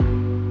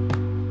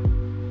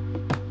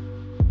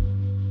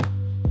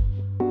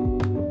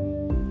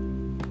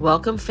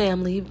Welcome,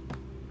 family,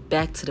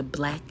 back to the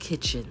Black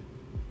Kitchen.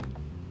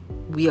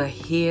 We are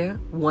here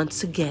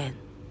once again,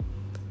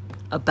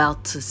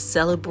 about to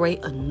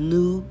celebrate a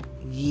new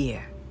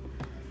year.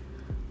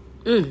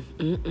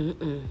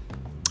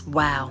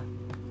 Wow.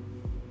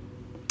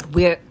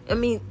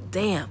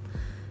 Damn.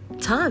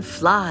 Time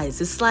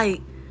flies. It's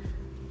like,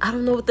 I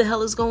don't know what the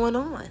hell is going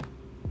on.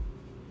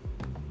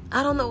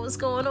 I don't know what's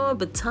going on,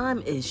 but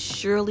time is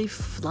surely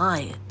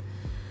flying.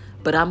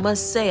 But I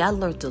must say, I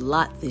learned a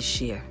lot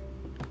this year.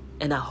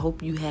 And I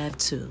hope you have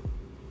too.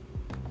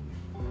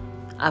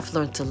 I've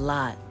learned a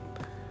lot.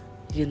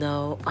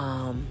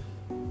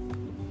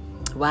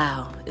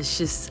 Wow. It's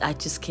just, I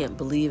just can't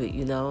believe it,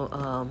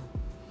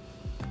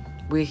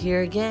 We're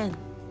here again.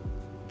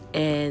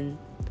 And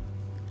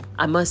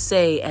I must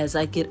say, as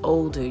I get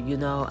older,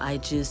 I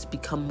just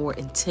become more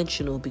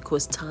intentional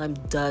because time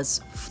does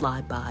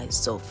fly by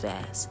so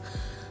fast.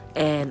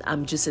 And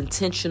I'm just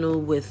intentional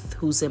with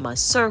who's in my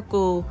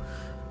circle.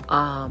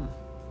 I'm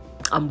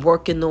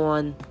working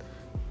on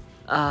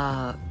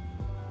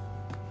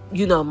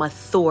my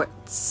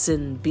thoughts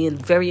and being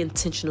very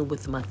intentional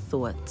with my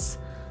thoughts.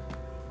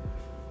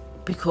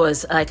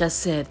 Because, like I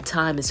said,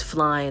 time is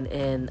flying,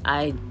 and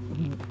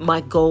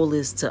my goal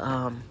is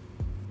to,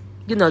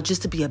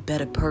 just to be a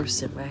better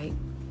person, right?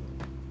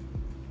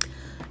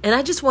 And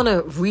I just want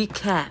to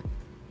recap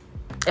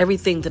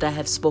everything that I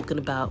have spoken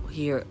about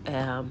here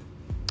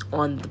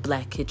on the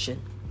Black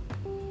Kitchen.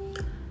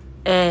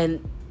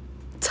 And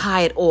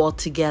tie it all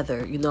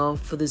together,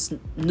 for this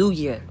new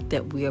year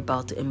that we're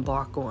about to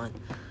embark on.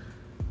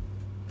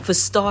 For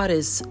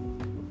starters,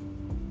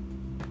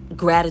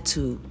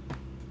 gratitude.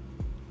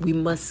 We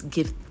must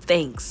give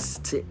thanks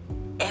to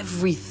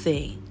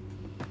everything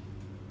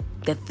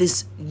that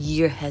this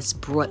year has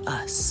brought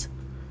us.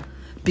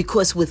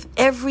 Because with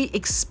every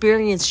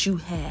experience you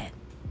had,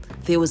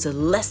 there was a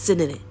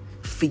lesson in it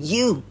for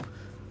you,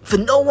 for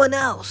no one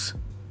else.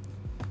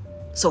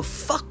 So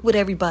fuck what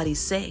everybody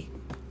say.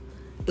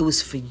 It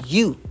was for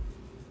you.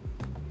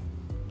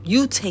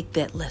 You take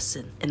that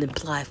lesson and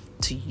apply it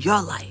to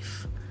your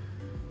life.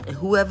 And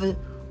whoever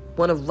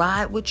want to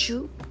ride with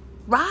you,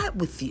 ride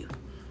with you.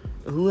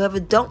 And whoever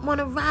don't want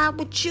to ride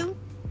with you,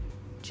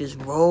 just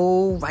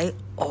roll right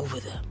over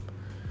them.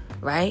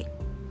 Right?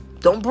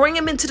 Don't bring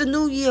them into the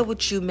new year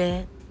with you,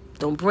 man.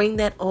 Don't bring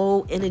that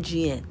old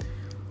energy in.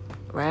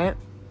 Right?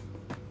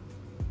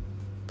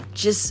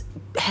 Just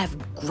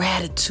have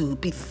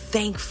gratitude. Be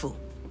thankful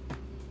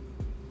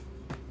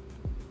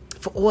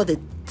for all the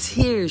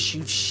tears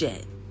you've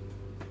shed.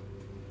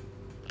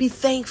 Be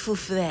thankful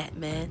for that,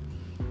 man.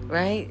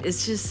 Right?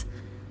 It's just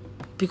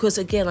because,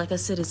 again, like I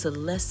said, it's a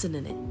lesson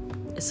in it.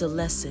 It's a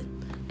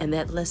lesson. And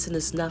that lesson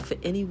is not for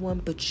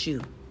anyone but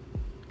you.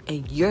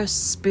 And your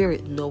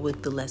spirit know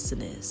what the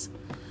lesson is.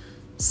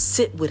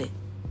 Sit with it.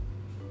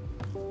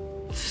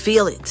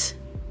 Feel it.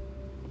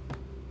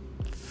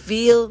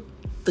 Feel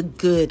the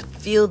good.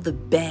 Feel the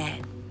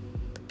bad.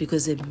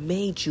 Because it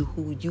made you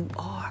who you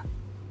are.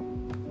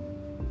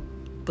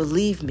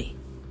 Believe me.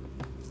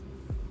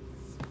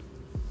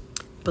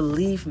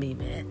 Believe me,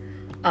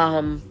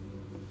 man.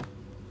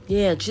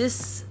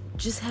 Just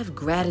have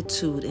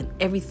gratitude in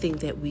everything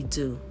that we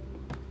do.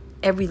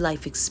 Every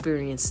life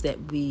experience that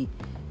we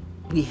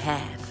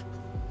have.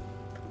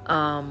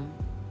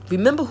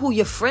 Remember who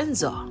your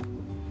friends are.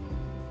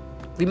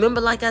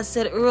 Remember, like I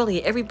said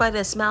earlier, everybody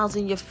that smiles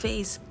in your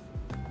face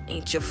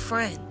ain't your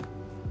friend.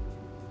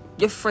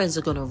 Your friends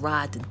are going to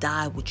ride to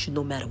die with you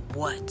no matter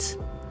what.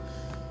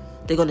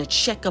 They're going to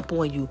check up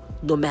on you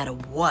no matter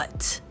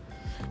what.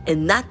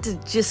 And not to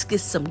just get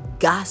some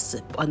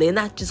gossip. Or they're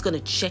not just going to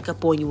check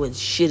up on you when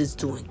shit is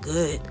doing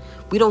good.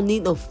 We don't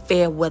need no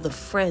fair weather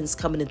friends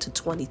coming into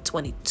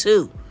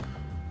 2022.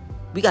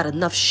 We got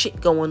enough shit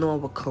going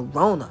on with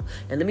Corona.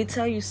 And let me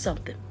tell you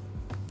something.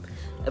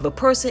 If a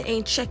person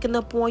ain't checking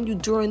up on you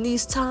during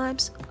these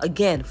times,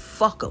 again,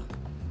 fuck them.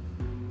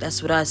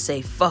 That's what I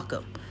say, fuck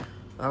them.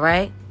 All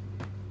right?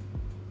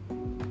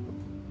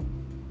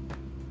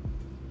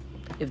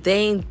 If they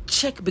ain't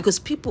check, because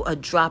people are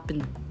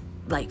dropping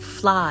like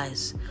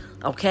flies,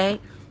 okay?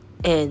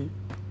 And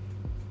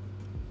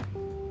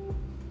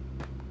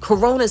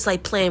Corona's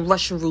like playing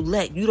Russian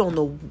roulette. You don't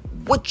know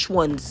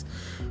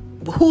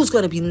who's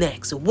going to be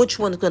next or which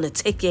one's going to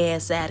take your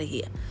ass out of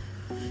here.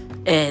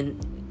 And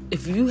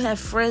if you have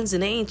friends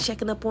and they ain't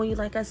checking up on you,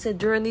 like I said,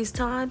 during these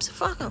times,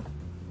 fuck them.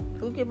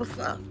 Who give a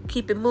fuck?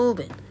 Keep it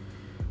moving.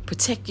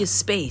 Protect your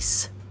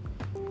space.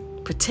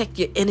 Protect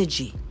your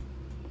energy.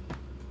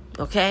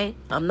 Okay?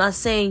 I'm not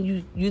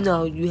saying you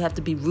have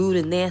to be rude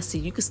and nasty.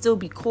 You can still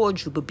be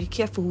cordial, but be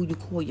careful who you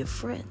call your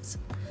friends.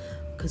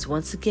 Because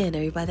once again,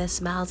 everybody that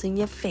smiles in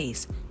your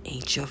face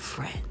ain't your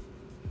friend.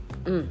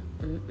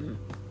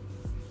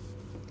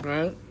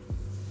 Right?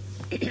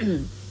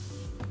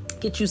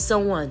 Get you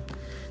someone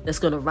that's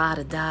going to ride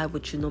or die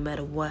with you no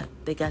matter what.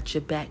 They got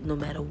your back no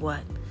matter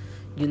what.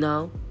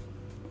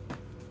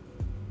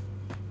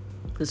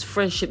 Because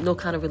friendship, no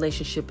kind of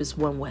relationship is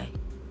one way.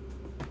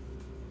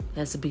 It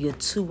has to be a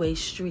two-way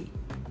street.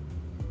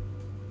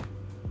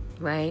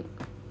 Right?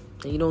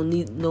 And you don't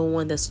need no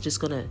one that's just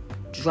going to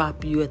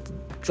drop you at the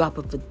drop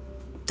of a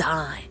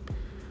dime.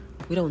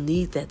 We don't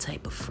need that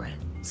type of friend.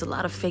 There's a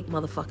lot of fake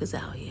motherfuckers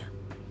out here.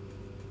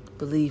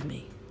 Believe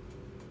me.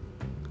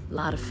 A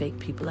lot of fake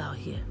people out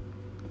here.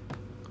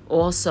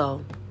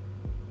 Also,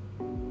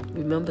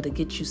 remember to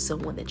get you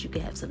someone that you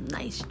can have some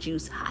nice,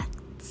 juice, hot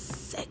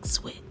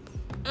sex with.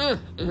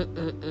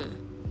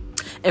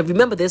 And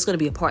remember, there's going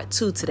to be a part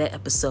 2 to that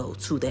episode,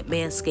 too. That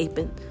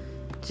manscaping.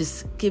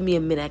 Just give me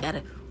a minute. I got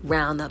to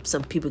round up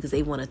some people because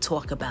they want to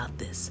talk about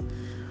this.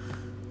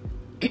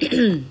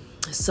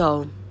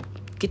 So,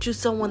 get you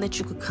someone that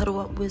you could cuddle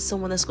up with.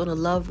 Someone that's going to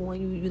love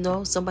on you, you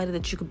know. Somebody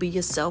that you could be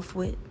yourself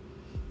with.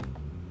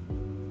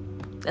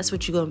 That's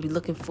what you're going to be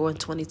looking for in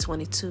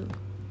 2022.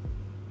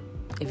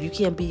 If you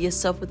can't be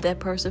yourself with that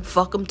person,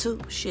 fuck them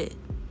too. Shit.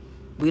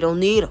 We don't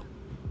need them.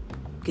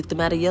 Get them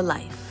out of your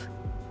life.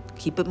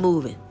 Keep it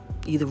moving.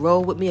 Either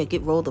roll with me or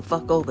get rolled the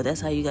fuck over.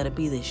 That's how you got to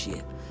be this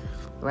year.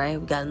 Right?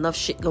 We got enough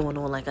shit going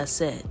on, like I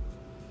said.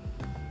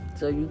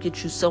 So you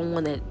get you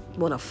someone that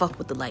want to fuck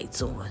with the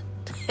lights on.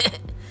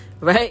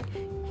 Right?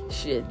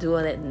 Shit, do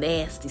all that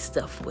nasty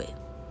stuff with.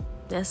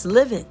 That's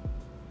living.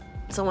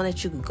 Someone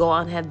that you can go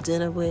out and have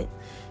dinner with.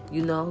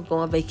 You know, go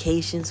on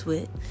vacations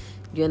with.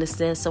 You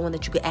understand? Someone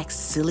that you can act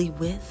silly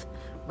with.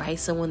 Right?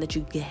 Someone that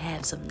you can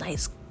have some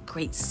nice,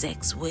 great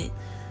sex with.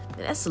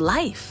 That's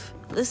life.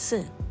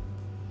 Listen.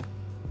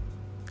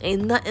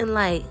 Ain't nothing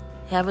like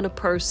having a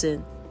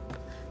person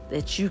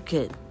that you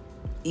can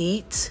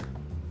eat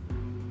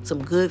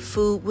some good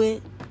food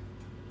with,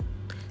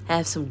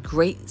 have some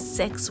great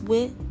sex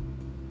with,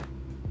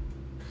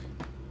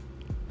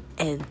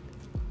 and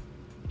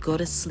go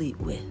to sleep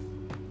with,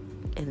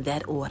 in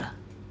that order.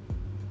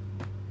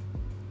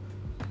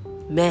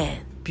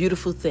 Man,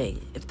 beautiful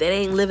thing. If that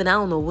ain't living, I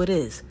don't know what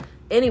is.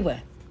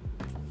 Anyway,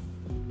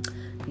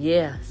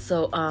 yeah,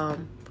 so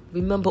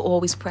remember,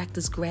 always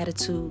practice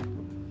gratitude.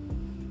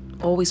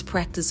 Always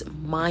practice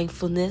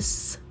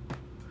mindfulness.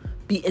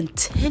 Be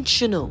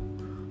intentional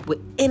with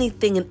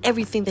anything and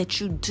everything that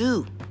you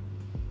do.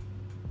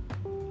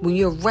 When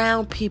you're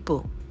around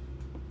people,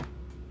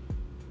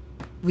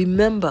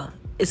 remember,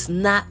 it's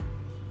not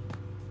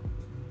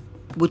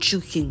what you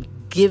can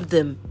give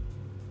them,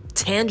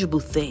 tangible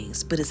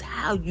things, but it's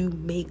how you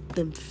make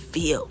them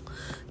feel.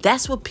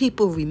 That's what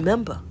people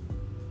remember.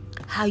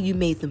 How you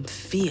made them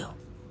feel.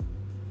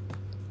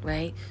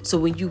 Right? So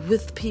when you're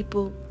with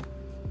people,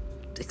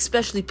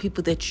 especially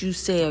people that you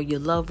say are your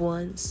loved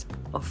ones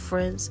or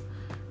friends,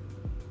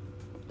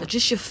 or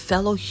just your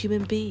fellow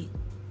human being,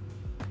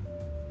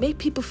 make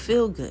people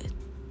feel good.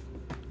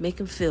 Make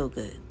them feel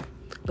good.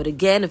 But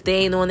again, if they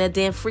ain't on that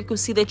damn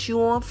frequency that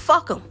you on,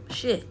 fuck them.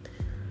 Shit.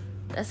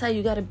 That's how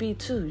you gotta be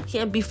too. You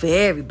can't be for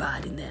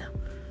everybody now,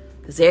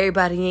 because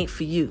everybody ain't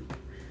for you.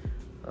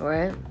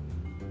 Alright?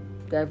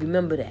 Gotta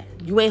remember that.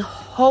 You ain't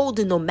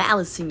holding no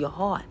malice in your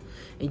heart.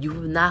 And you're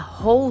not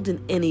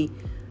holding any,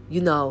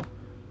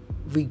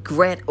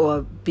 regret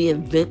or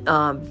being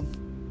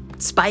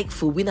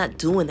spiteful. We're not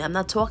doing that. I'm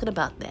not talking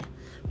about that.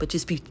 But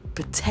just be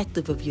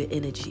protective of your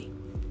energy.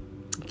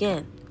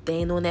 Again, if they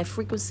ain't on that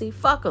frequency,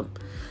 fuck them.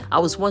 I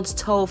was once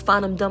told,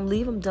 find them dumb,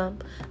 leave them dumb.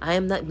 I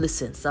am not,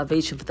 listen,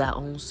 salvation for thy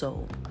own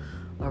soul.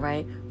 All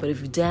right? But if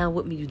you're down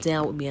with me, you're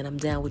down with me, and I'm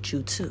down with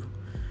you too.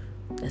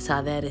 That's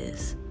how that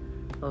is.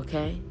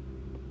 Okay?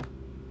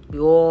 We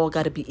all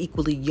got to be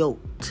equally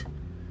yoked.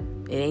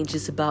 It ain't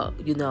just about,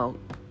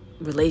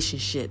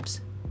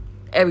 relationships.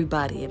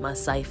 Everybody in my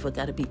cipher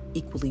got to be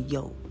equally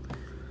yoked.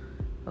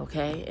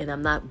 Okay? And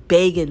I'm not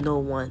begging no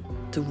one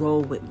to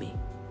roll with me.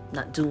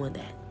 Not doing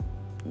that.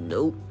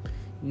 Nope.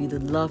 You either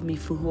love me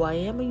for who I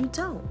am or you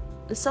don't.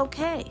 It's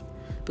okay.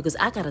 Because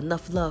I got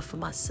enough love for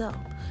myself.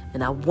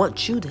 And I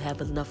want you to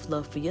have enough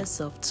love for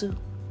yourself too.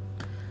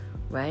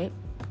 Right?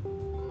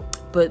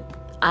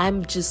 But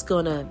I'm just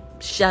going to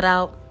shout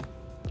out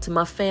to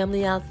my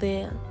family out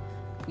there.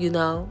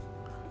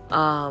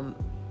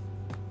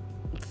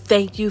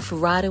 Thank you for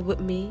riding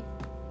with me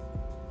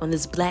on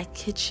this Black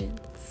Kitchen.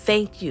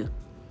 Thank you.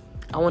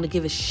 I want to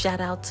give a shout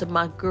out to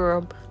my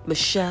girl,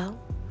 Michelle.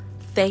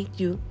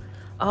 Thank you.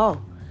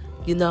 Oh,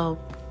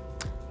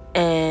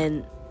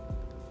 and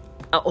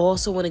I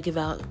also want to give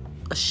out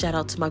a shout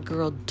out to my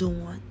girl,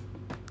 Dawn.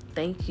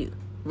 Thank you.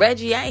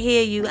 Reggie, I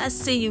hear you. I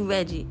see you,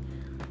 Reggie.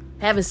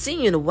 Haven't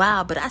seen you in a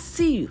while, but I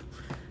see you.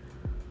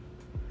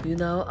 I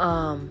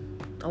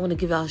want to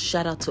give out a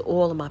shout out to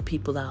all of my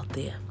people out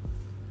there.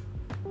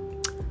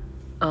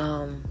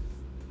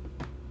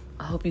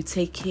 I hope you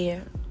take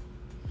care.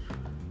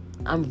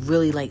 I'm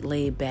really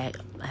laid back.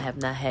 I have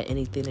not had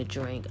anything to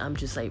drink. I'm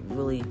just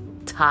really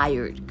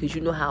tired, because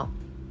you know how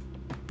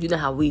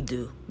we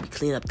do. We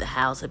clean up the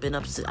house. I've been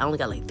up. I only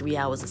got 3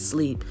 hours of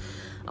sleep.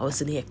 I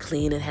was in here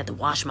cleaning. Had to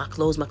wash my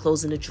clothes. My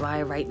clothes in the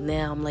dryer right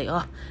now. I'm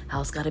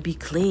house got to be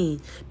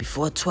clean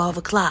before 12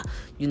 o'clock.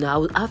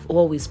 I've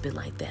always been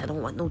like that. I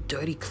don't want no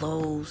dirty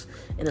clothes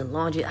in the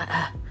laundry.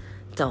 I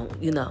don't,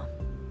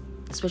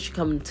 especially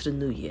coming into the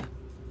new year.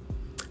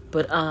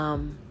 But,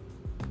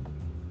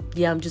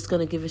 yeah, I'm just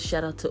going to give a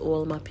shout out to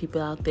all of my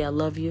people out there. I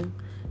love you.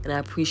 And I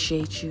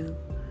appreciate you.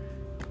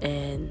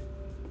 And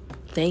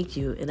thank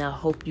you. And I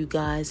hope you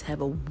guys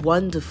have a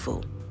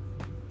wonderful,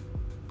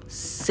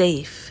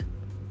 safe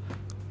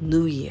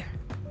New Year.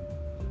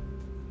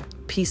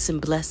 Peace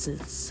and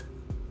blessings.